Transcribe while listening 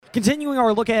Continuing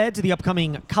our look ahead to the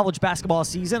upcoming college basketball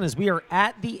season as we are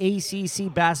at the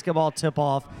ACC basketball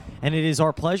tip-off, and it is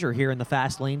our pleasure here in the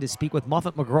Fast Lane to speak with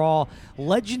Muffet McGraw,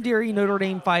 legendary Notre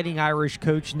Dame Fighting Irish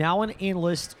coach, now an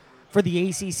analyst for the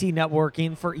ACC network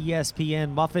and for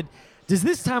ESPN. Muffet, does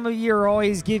this time of year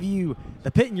always give you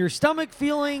the pit in your stomach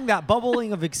feeling, that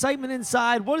bubbling of excitement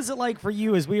inside? What is it like for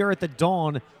you as we are at the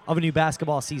dawn of a new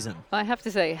basketball season? I have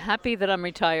to say, happy that I'm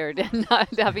retired and not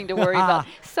having to worry about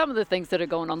some of the things that are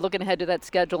going on, looking ahead to that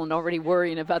schedule and already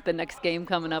worrying about the next game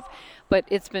coming up. But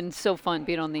it's been so fun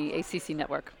being on the ACC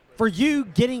network. For you,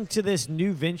 getting to this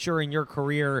new venture in your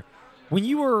career, when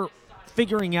you were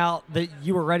figuring out that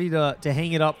you were ready to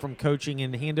hang it up from coaching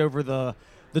and hand over the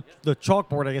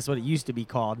chalkboard, I guess what it used to be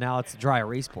called, now it's the dry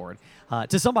erase board,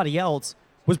 to somebody else,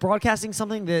 was broadcasting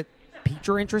something that piqued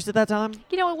your interest at that time?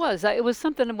 You know, it was. It was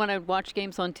something when I would watch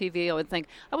games on TV, I would think,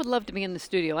 I would love to be in the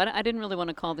studio. I didn't really want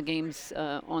to call the games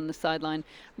on the sideline.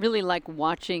 Really like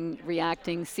watching,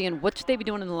 reacting, seeing what should they be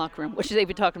doing in the locker room, what should they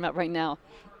be talking about right now.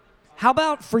 How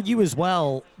about for you as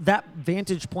well, that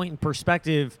vantage point and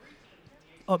perspective,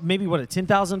 maybe a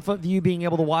 10,000-foot view, being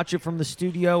able to watch it from the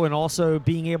studio and also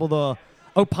being able to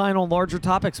opine on larger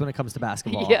topics when it comes to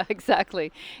basketball? Yeah,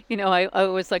 exactly. You know, I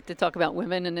always like to talk about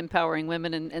women and empowering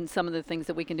women and some of the things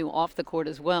that we can do off the court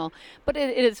as well. But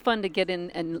it is fun to get in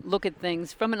and look at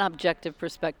things from an objective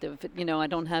perspective. You know, I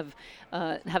don't have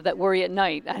that worry at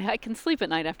night. I can sleep at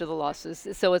night after the losses,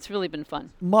 so it's really been fun.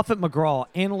 Muffet McGraw,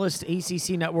 analyst,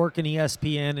 ACC Network and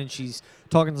ESPN, and she's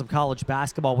talking some college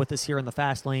basketball with us here in the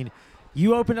Fast Lane.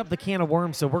 You opened up the can of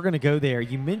worms, so we're going to go there.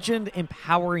 You mentioned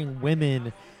empowering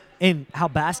women and how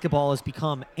basketball has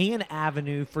become an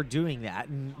avenue for doing that.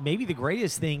 And maybe the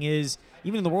greatest thing is,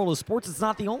 even in the world of sports, it's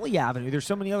not the only avenue. There's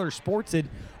so many other sports that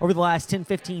over the last 10,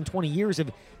 15, 20 years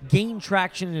have gained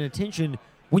traction and attention.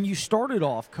 When you started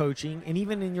off coaching, and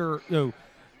even in your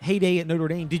heyday at Notre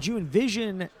Dame, did you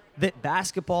envision that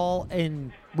basketball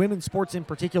and women's sports in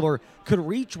particular could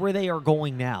reach where they are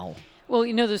going now? Well,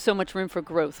 you know, there's so much room for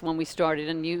growth when we started,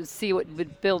 and you see what the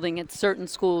building at certain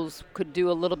schools could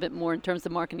do a little bit more in terms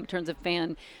of marketing, in terms of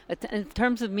in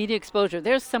terms of media exposure.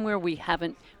 There's somewhere we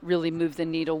haven't really moved the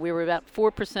needle. We were about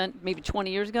 4% maybe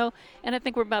 20 years ago, and I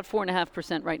think we're about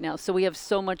 4.5% right now. So we have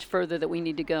so much further that we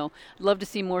need to go. I'd love to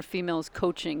see more females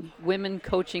coaching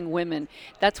women.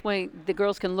 That's why the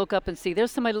girls can look up and see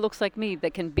there's somebody that looks like me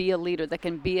that can be a leader, that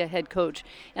can be a head coach.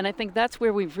 And I think that's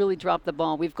where we've really dropped the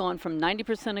ball. We've gone from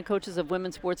 90% of coaches of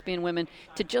women's sports being women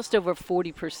to just over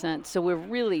 40%. So we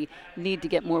really need to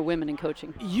get more women in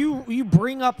coaching. You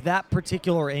bring up that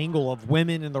particular angle of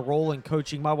women and the role in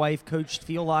coaching. My wife coached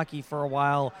field hockey for a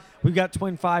while. We've got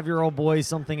twin 5-year-old boys,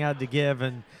 something had to give.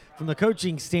 And from the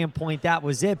coaching standpoint, that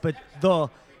was it. But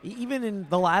even in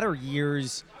the latter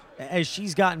years, as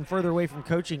she's gotten further away from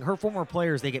coaching, her former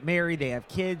players, they get married, they have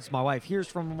kids. My wife hears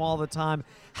from them all the time.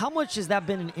 How much has that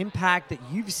been an impact that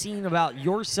you've seen about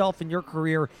yourself and your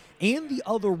career and the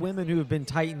other women who have been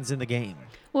titans in the game?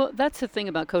 Well, that's the thing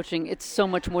about coaching. It's so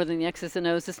much more than the X's and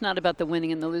O's. It's not about the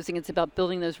winning and the losing. It's about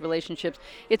building those relationships.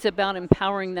 It's about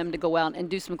empowering them to go out and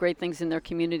do some great things in their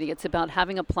community. It's about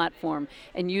having a platform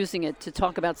and using it to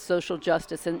talk about social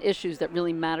justice and issues that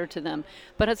really matter to them.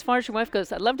 But as far as your wife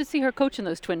goes, I'd love to see her coaching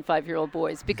those twin 5-year-old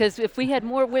boys, because if we had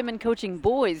more women coaching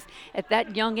boys at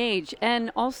that young age and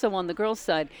also on the girls'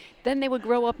 side, then they would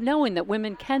grow up knowing that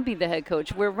women can be the head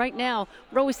coach, where right now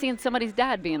we're always seeing somebody's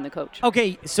dad being the coach.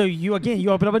 Okay, so you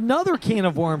open up another can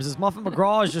of worms as Muffet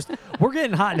McGraw is we're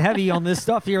getting hot and heavy on this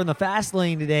stuff here in the Fast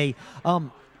Lane today.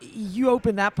 You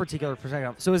open that particular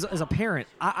perspective. So as a parent,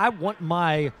 I want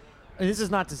and this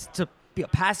is not to be a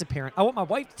passive parent, I want my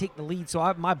wife to take the lead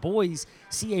so my boys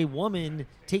see a woman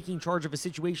taking charge of a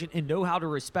situation and know how to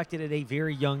respect it at a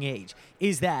very young age.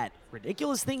 Is that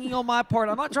ridiculous thinking on my part?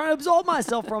 I'm not trying to absolve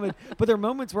myself from it, but there are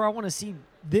moments where I want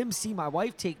to see my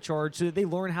wife take charge so that they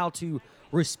learn how to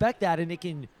respect that, and it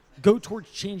can go towards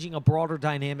changing a broader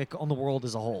dynamic on the world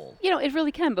as a whole. You know, it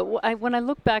really can. But when I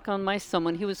look back on my son,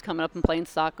 when he was coming up and playing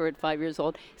soccer at 5 years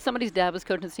old, somebody's dad was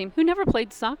coaching the team who never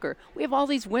played soccer. We have all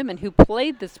these women who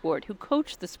played the sport, who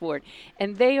coached the sport,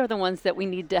 and they are the ones that we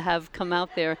need to have come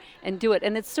out there and do it.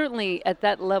 And it's certainly at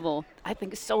that level, I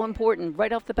think it's so important.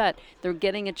 Right off the bat, they're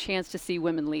getting a chance to see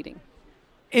women leading.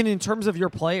 And in terms of your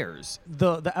players,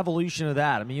 the evolution of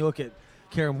that, I mean, you look at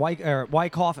Karen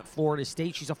Wyckoff at Florida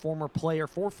State. She's a former player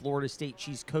for Florida State.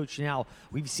 She's coached now.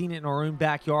 We've seen it in our own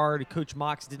backyard. Coach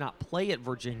Mox did not play at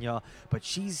Virginia, but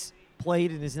she's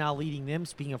played and is now leading them.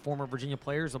 Speaking of former Virginia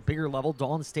players, a bigger level,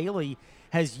 Dawn Staley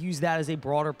has used that as a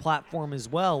broader platform as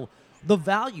well. The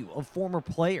value of former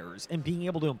players and being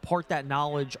able to impart that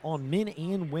knowledge on men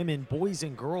and women, boys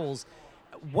and girls.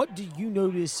 what do you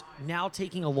notice now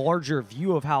taking a larger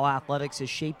view of how athletics has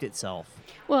shaped itself?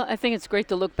 Well, I think it's great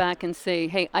to look back and say,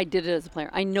 hey, I did it as a player.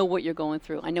 I know what you're going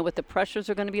through. I know what the pressures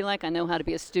are going to be like. I know how to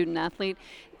be a student athlete.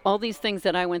 All these things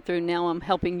that I went through, now I'm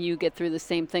helping you get through the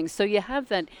same things. So you have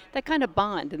that kind of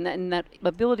bond and that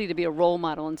ability to be a role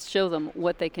model and show them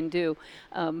what they can do.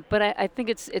 But I think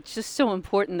it's just so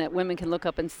important that women can look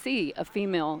up and see a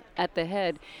female at the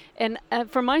head. And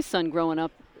for my son growing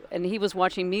up, and he was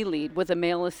watching me lead with a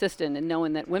male assistant and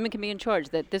knowing that women can be in charge,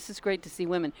 that this is great to see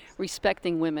women,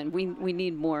 respecting women. We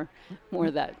need more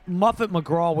of that. Muffet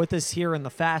McGraw with us here in the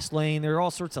fast lane. There are all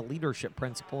sorts of leadership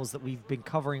principles that we've been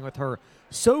covering with her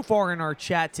so far in our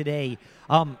chat today.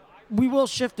 We will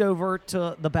shift over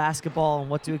to the basketball and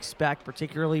what to expect,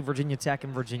 particularly Virginia Tech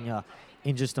and Virginia,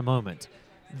 in just a moment.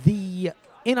 The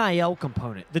NIL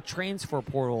component, the transfer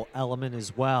portal element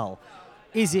as well,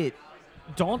 is it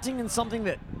daunting and something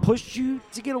that pushed you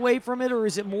to get away from it, or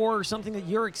is it more something that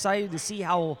you're excited to see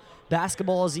how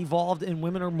basketball has evolved and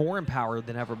women are more empowered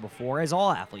than ever before, as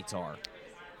all athletes are?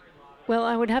 Well,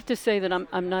 I would have to say that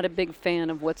I'm not a big fan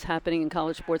of what's happening in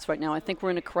college sports right now. I think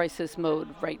we're in a crisis mode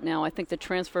right now. I think the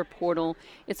transfer portal,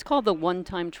 it's called the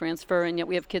one-time transfer, and yet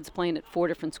we have kids playing at 4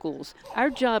 different schools. Our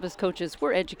job as coaches,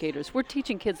 we're educators. We're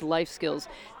teaching kids life skills,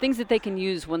 things that they can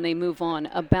use when they move on,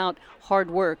 about hard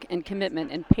work and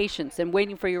commitment and patience and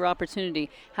waiting for your opportunity,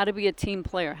 how to be a team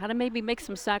player, how to maybe make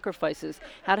some sacrifices,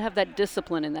 how to have that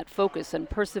discipline and that focus and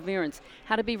perseverance,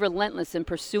 how to be relentless in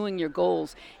pursuing your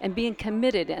goals and being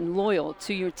committed and loyal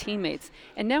to your teammates.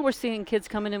 And now we're seeing kids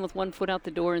coming in with one foot out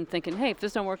the door and thinking, hey, if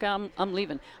this don't work out, I'm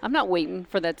leaving. I'm not waiting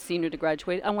for that senior to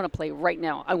graduate. I want to play right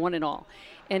now. I want it all.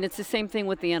 And it's the same thing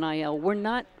with the NIL.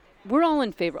 We're all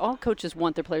in favor. All coaches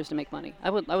want their players to make money. I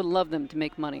would love them to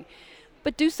make money.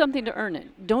 But do something to earn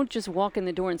it. Don't just walk in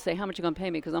the door and say, how much are you going to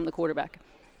pay me because I'm the quarterback?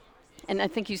 And I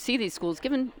think you see these schools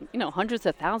giving, hundreds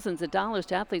of thousands of dollars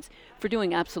to athletes for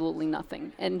doing absolutely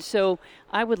nothing. And so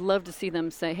I would love to see them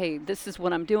say, hey, this is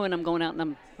what I'm doing. I'm going out and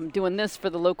I'm doing this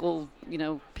for the local,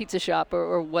 pizza shop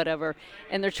or whatever.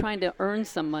 And they're trying to earn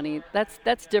some money.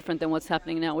 That's different than what's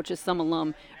happening now, which is some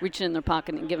alum reaching in their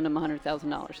pocket and giving them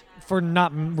 $100,000. For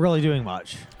not really doing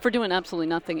much. For doing absolutely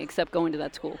nothing except going to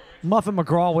that school. Muffet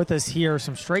McGraw with us here,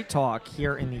 some straight talk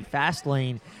here in the fast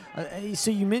lane.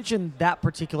 So you mentioned that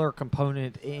particular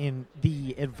component in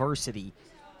the adversity.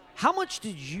 How much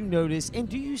did you notice, and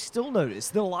do you still notice,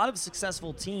 that a lot of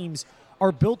successful teams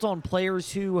are built on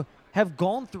players who have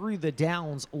gone through the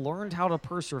downs, learned how to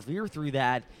persevere through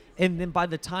that, and then by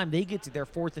the time they get to their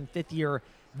 4th and 5th year,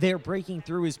 they're breaking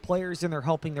through as players and they're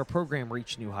helping their program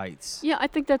reach new heights? Yeah, I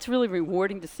think that's really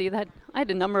rewarding to see that. I had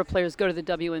a number of players go to the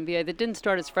WNBA that didn't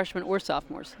start as freshmen or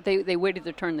sophomores. They waited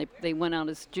their turn. They went out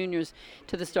as juniors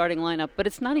to the starting lineup. But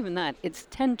it's not even that. It's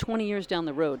 10, 20 years down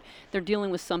the road. They're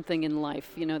dealing with something in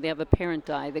life. They have a parent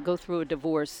die. They go through a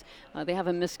divorce. They have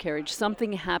a miscarriage.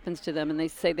 Something happens to them, and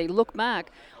they look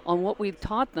back on what we've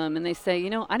taught them, and they say,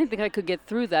 I didn't think I could get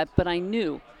through that, but I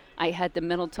knew I had the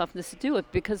mental toughness to do it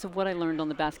because of what I learned on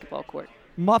the basketball court.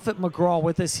 Muffet McGraw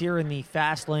with us here in the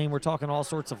fast lane. We're talking all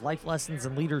sorts of life lessons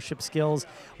and leadership skills.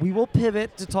 We will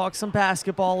pivot to talk some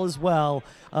basketball as well.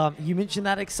 You mentioned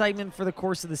that excitement for the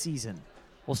course of the season.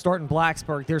 We'll start in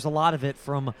Blacksburg. There's a lot of it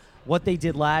from what they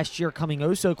did last year, coming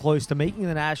oh so close to making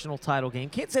the national title game.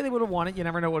 Can't say they would have won it. You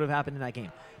never know what would have happened in that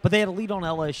game. But they had a lead on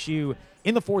LSU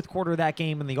in the 4th quarter of that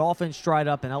game, and the offense dried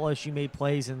up, and LSU made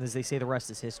plays, and as they say, the rest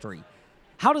is history.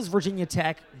 How does Virginia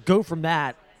Tech go from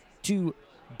that to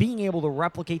being able to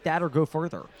replicate that or go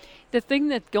further? The thing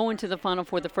that going to the Final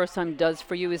Four the first time does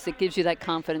for you is it gives you that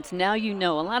confidence. Now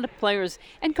a lot of players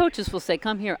and coaches will say,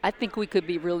 come here, I think we could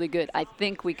be really good. I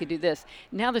think we could do this.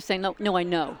 Now they're saying, no, I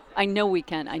know. I know we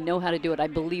can. I know how to do it. I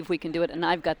believe we can do it, and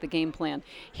I've got the game plan.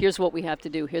 Here's what we have to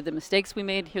do. Here are the mistakes we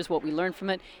made. Here's what we learned from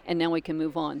it, and now we can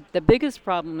move on. The biggest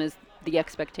problem is the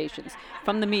expectations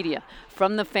from the media,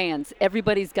 from the fans.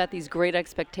 Everybody's got these great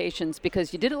expectations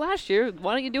because you did it last year.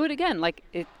 Why don't you do it again?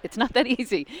 It's not that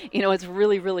easy. It's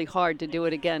really, really hard to do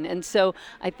it again. And so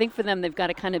I think for them, they've got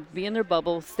to kind of be in their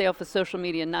bubble, stay off of social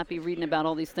media, and not be reading about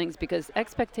all these things, because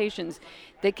expectations,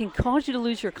 they can cause you to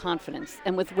lose your confidence.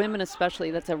 And with women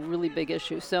especially, that's a really big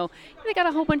issue. So they got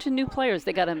a whole bunch of new players.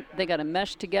 They got to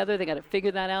mesh together. They got to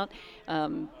figure that out.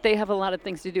 They have a lot of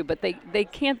things to do, but they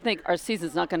can't think our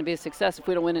season's not going to be a success if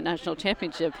we don't win a national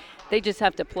championship. They just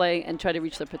have to play and try to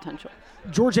reach their potential.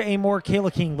 Georgia Amore,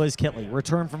 Kayla King, Liz Kitley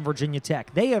return from Virginia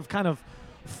Tech. They have kind of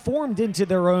formed into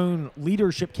their own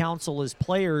leadership council as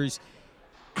players.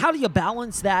 How do you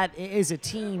balance that as a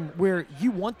team where you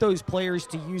want those players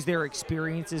to use their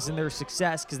experiences and their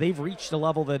success because they've reached a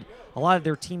level that a lot of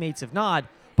their teammates have not,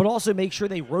 but also make sure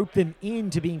they rope them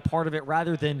into being part of it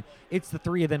rather than it's the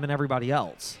three of them and everybody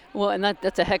else. Well, and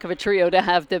that's a heck of a trio to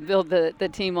have to build the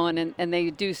team on, and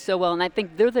they do so well. And I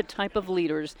think they're the type of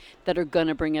leaders that are going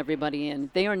to bring everybody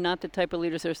in. They are not the type of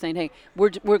leaders that are saying, hey,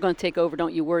 we're going to take over,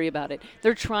 don't you worry about it.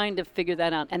 They're trying to figure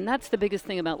that out. And that's the biggest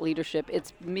thing about leadership.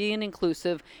 It's being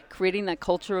inclusive, creating that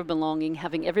culture of belonging,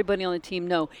 having everybody on the team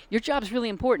know your job's really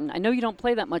important. I know you don't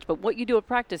play that much, but what you do at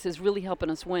practice is really helping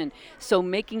us win. So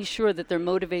making sure that they're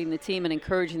motivating the team and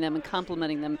encouraging them and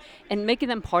complimenting them and making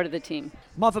them part of the team.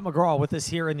 Muffet McGraw with us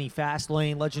here in the Fast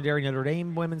Lane, legendary Notre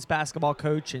Dame women's basketball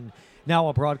coach and now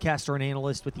a broadcaster and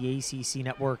analyst with the ACC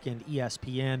Network and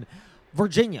ESPN.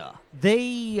 Virginia,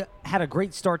 they had a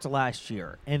great start to last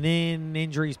year, and then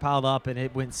injuries piled up and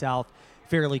it went south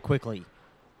fairly quickly.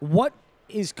 What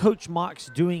is Coach Mox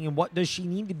doing, and what does she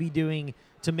need to be doing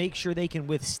to make sure they can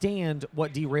withstand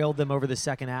what derailed them over the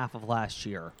second half of last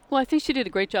year? Well, I think she did a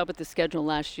great job with the schedule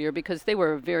last year because they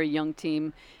were a very young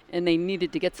team and they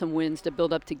needed to get some wins to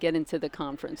build up to get into the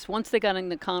conference. Once they got in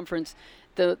the conference,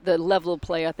 the level of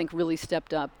play, I think, really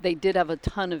stepped up. They did have a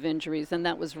ton of injuries, and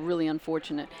that was really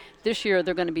unfortunate. This year,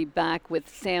 they're going to be back with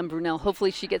Sam Brunel.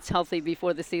 Hopefully she gets healthy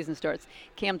before the season starts.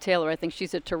 Cam Taylor, I think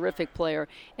she's a terrific player.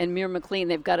 And Mir McLean,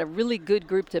 they've got a really good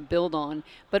group to build on.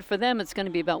 But for them, it's going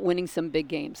to be about winning some big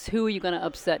games. Who are you going to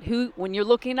upset? When you're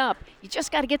looking up, you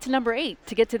just got to get to number 8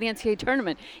 to get to the NCAA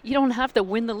tournament. You don't have to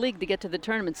win the league to get to the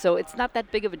tournament, so it's not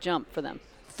that big of a jump for them.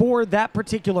 For that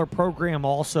particular program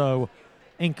also,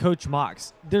 and Coach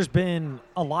Mox, there's been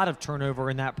a lot of turnover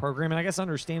in that program, and I guess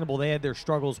understandable. They had their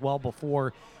struggles well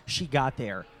before she got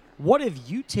there. What have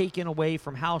you taken away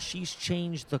from how she's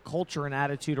changed the culture and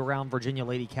attitude around Virginia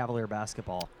Lady Cavalier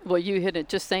basketball? Well, you hit it.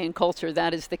 Just saying culture,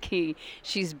 that is the key.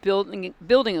 She's building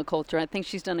a culture. I think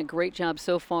she's done a great job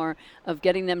so far of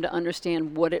getting them to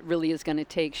understand what it really is going to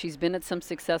take. She's been at some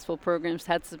successful programs,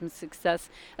 had some success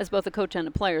as both a coach and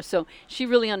a player. So she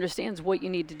really understands what you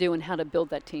need to do and how to build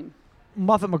that team.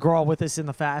 Muffet McGraw with us in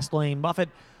the Fast Lane. Muffet,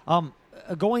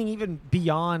 going even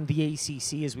beyond the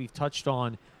ACC, as we've touched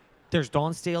on, there's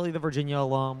Dawn Staley, the Virginia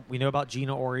alum. We know about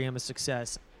Gina Auriemma's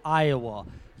success. Iowa,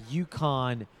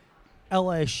 UConn,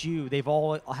 LSU, they've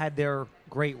all had their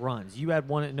great runs. You had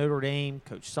one at Notre Dame,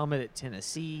 Coach Summit at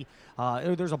Tennessee.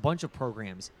 There's a bunch of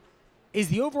programs. Is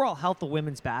the overall health of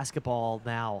women's basketball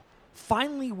now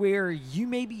finally where you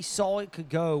maybe saw it could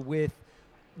go with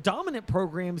dominant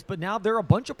programs, but now there are a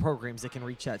bunch of programs that can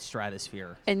reach that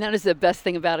stratosphere? And that is the best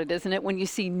thing about it, isn't it? When you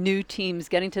see new teams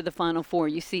getting to the Final Four,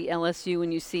 you see LSU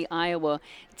and you see Iowa,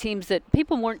 teams that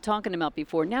people weren't talking about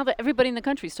before. Now that everybody in the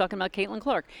country is talking about Caitlin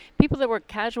Clark. People that were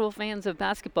casual fans of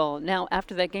basketball now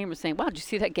after that game were saying, wow, did you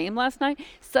see that game last night?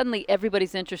 Suddenly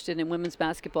everybody's interested in women's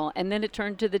basketball. And then it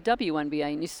turned to the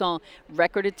WNBA, and you saw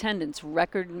record attendance,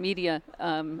 record media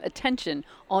attention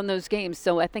on those games.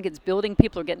 So I think it's building.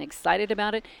 People are getting excited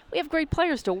about it. We have great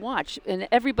players to watch, and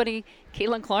everybody,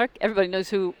 Caitlin Clark, everybody knows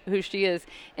who she is,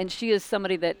 and she is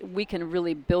somebody that we can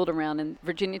really build around. And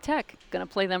Virginia Tech, going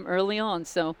to play them early on,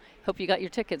 so hope you got your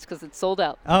tickets because it's sold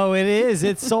out. Oh, it is.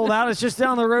 It's sold out. It's just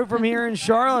down the road from here in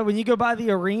Charlotte. When you go by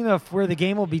the arena where the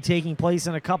game will be taking place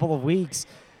in a couple of weeks,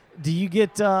 do you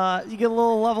get a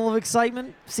little level of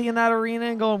excitement seeing that arena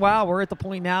and going, wow, we're at the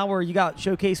point now where you got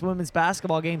showcase women's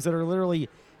basketball games that are literally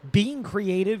being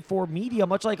created for media,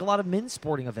 much like a lot of men's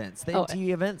sporting events, the MTV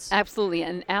events? Absolutely.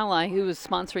 And Ally, who is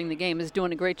sponsoring the game, is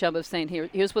doing a great job of saying,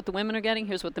 here's what the women are getting,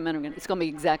 here's what the men are getting. It's going to be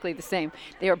exactly the same.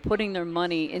 They are putting their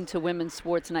money into women's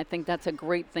sports, and I think that's a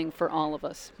great thing for all of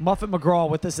us. Muffet McGraw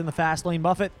with us in the Fast Lane.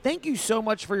 Muffet, thank you so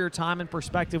much for your time and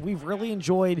perspective. We've really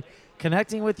enjoyed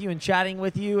connecting with you and chatting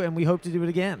with you, and we hope to do it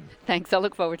again. Thanks. I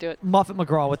look forward to it. Muffet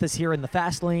McGraw with us here in the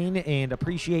Fast Lane, and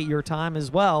appreciate your time as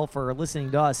well for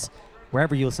listening to us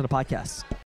wherever you listen to podcasts.